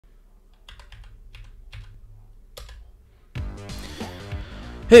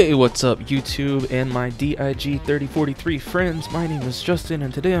Hey, what's up YouTube and my DIG3043 friends? My name is Justin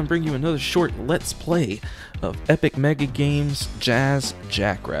and today I'm bringing you another short Let's Play of Epic Mega Games' Jazz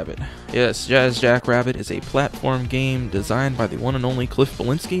Jackrabbit. Yes, Jazz Jackrabbit is a platform game designed by the one and only Cliff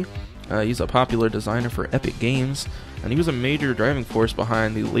Belinsky. He's a popular designer for Epic Games, and he was a major driving force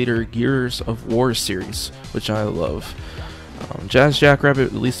behind the later Gears of War series, which I love. Jazz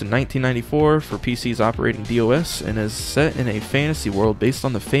Jackrabbit released in 1994 for PC's operating DOS and is set in a fantasy world based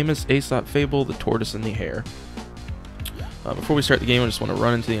on the famous Aesop fable, The Tortoise and the Hare. Before we start the game, I just want to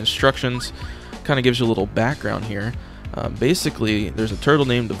run into the instructions. Kind of gives you a little background here. Basically, there's a turtle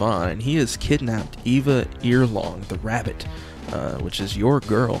named Devon, and he has kidnapped Eva Earlong, the rabbit, which is your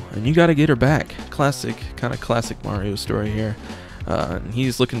girl, and you got to get her back. Kind of classic Mario story here. And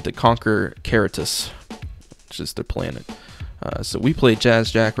he's looking to conquer Caritas, which is their planet. So we play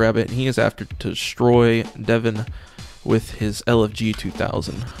Jazz Jackrabbit, and he is after to destroy Devon with his LFG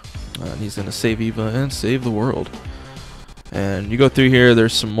 2000. And he's going to save Eva and save the world. And you go through here,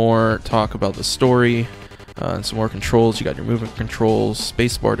 there's some more talk about the story, and some more controls. You got your movement controls,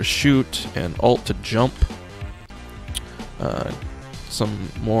 spacebar to shoot, and alt to jump. Some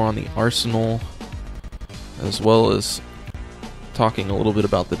more on the arsenal, as well as talking a little bit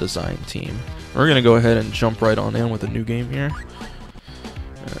about the design team. We're gonna go ahead and jump right on in with a new game here.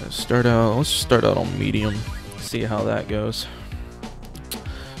 Let's start out on medium, see how that goes.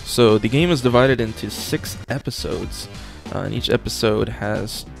 So the game is divided into 6 episodes, and each episode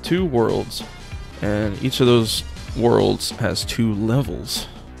has 2 worlds, and each of those worlds has 2 levels.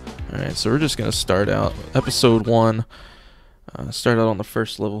 Alright, so we're just gonna start out episode 1. Start out on the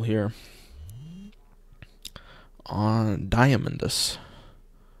first level here on Diamondus.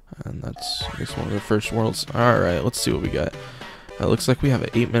 And that's one of the first worlds. Alright, let's see what we got. Looks like we have an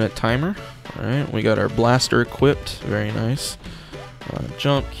 8-minute timer. Alright, we got our blaster equipped. Very nice.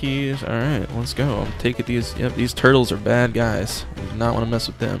 Jump keys. Alright, let's go. I'm taking these. Yep, these turtles are bad guys. I do not want to mess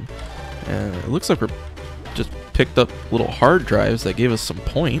with them. And it looks like we're just picked up little hard drives that gave us some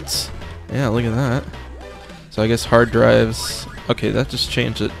points. Yeah, look at that. So I guess hard drives. Okay, that just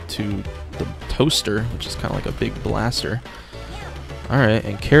changed it to the toaster, which is kind of like a big blaster. Alright,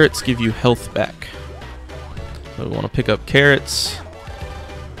 and carrots give you health back. So we want to pick up carrots,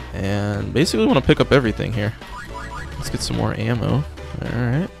 and basically we want to pick up everything here. Let's get some more ammo.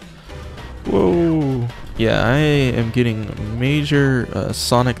 Alright. Whoa! Yeah, I am getting major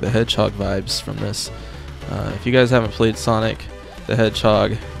Sonic the Hedgehog vibes from this. If you guys haven't played Sonic the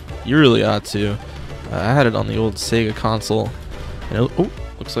Hedgehog, you really ought to. I had it on the old Sega console, and oh,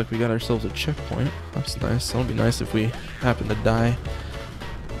 looks like we got ourselves a checkpoint. That's nice. That'll be nice if we happen to die.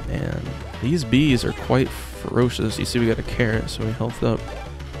 And these bees are quite ferocious. You see we got a carrot, so we health up.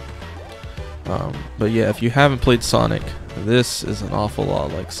 But yeah, if you haven't played Sonic, this is an awful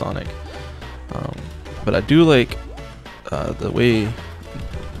lot like Sonic. But I do like the way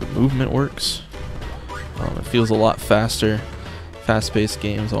the movement works. It feels a lot faster. Fast-paced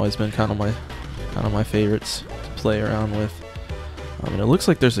games always been kind of my favorites to play around with. And it looks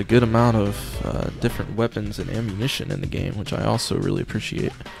like there's a good amount of different weapons and ammunition in the game, which I also really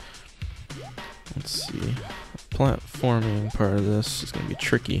appreciate. Let's see. Platforming part of this is going to be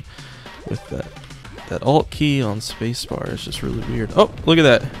tricky with that alt key on spacebar. Is just really weird. Oh, look at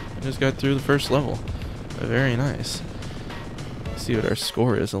that. I just got through the first level. Very nice. Let's see what our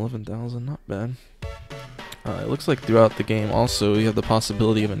score is. 11,000. Not bad. It looks like throughout the game also you have the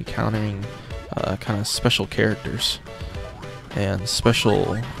possibility of encountering kind of special characters and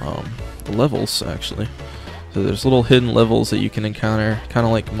special levels, actually. So there's little hidden levels that you can encounter, kind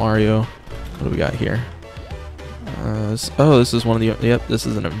of like Mario. What do we got here? Oh, this is one of the. Yep, this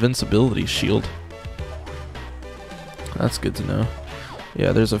is an invincibility shield. That's good to know.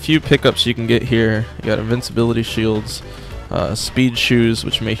 Yeah, there's a few pickups you can get here. You got invincibility shields, speed shoes,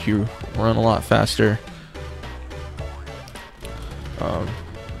 which make you run a lot faster,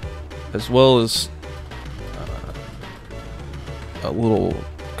 as well as a little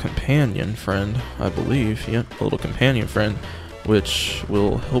companion friend, I believe. Yep, a little companion friend, which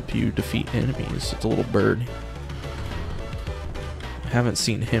will help you defeat enemies. It's a little bird. I haven't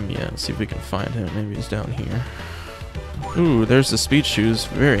seen him yet. Let's see if we can find him. Maybe he's down here. Ooh, there's the speed shoes.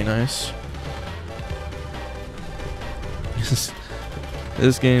 Very nice.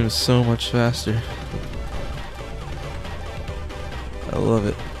 This game is so much faster. I love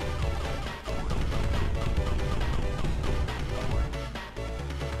it.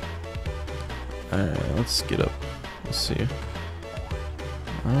 Alright, let's get up. Let's see.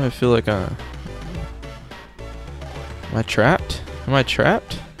 I feel like am I trapped? Am I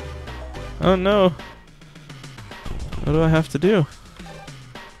trapped? Oh no. What do I have to do?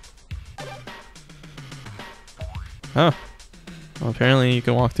 Oh. Well, apparently you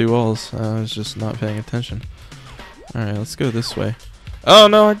can walk through walls. I was just not paying attention. Alright, let's go this way. Oh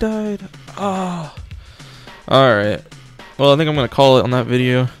no, I died! Oh. Alright. Well, I think I'm going to call it on that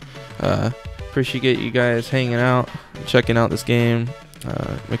video. Appreciate you guys hanging out, checking out this game.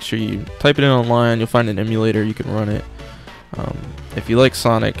 Make sure you type it in online. You'll find an emulator. You can run it. If you like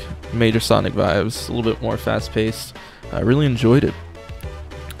Sonic, major Sonic vibes, a little bit more fast-paced, I really enjoyed it.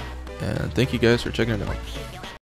 And thank you guys for checking it out.